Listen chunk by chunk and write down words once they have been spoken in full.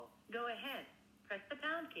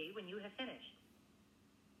pound key when you have finished.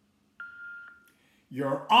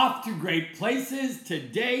 You're off to great places.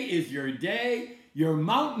 Today is your day. Your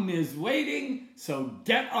mountain is waiting, so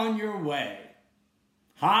get on your way.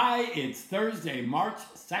 Hi, it's Thursday, March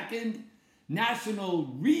 2nd, National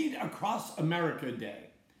Read Across America Day,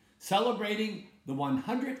 celebrating the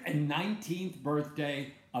 119th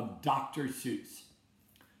birthday of Dr. Seuss.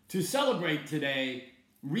 To celebrate today,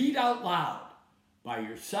 read out loud by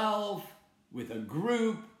yourself, with a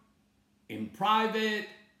group, in private,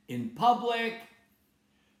 in public.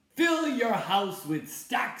 Fill your house with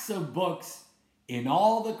stacks of books in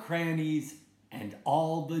all the crannies and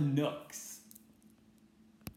all the nooks.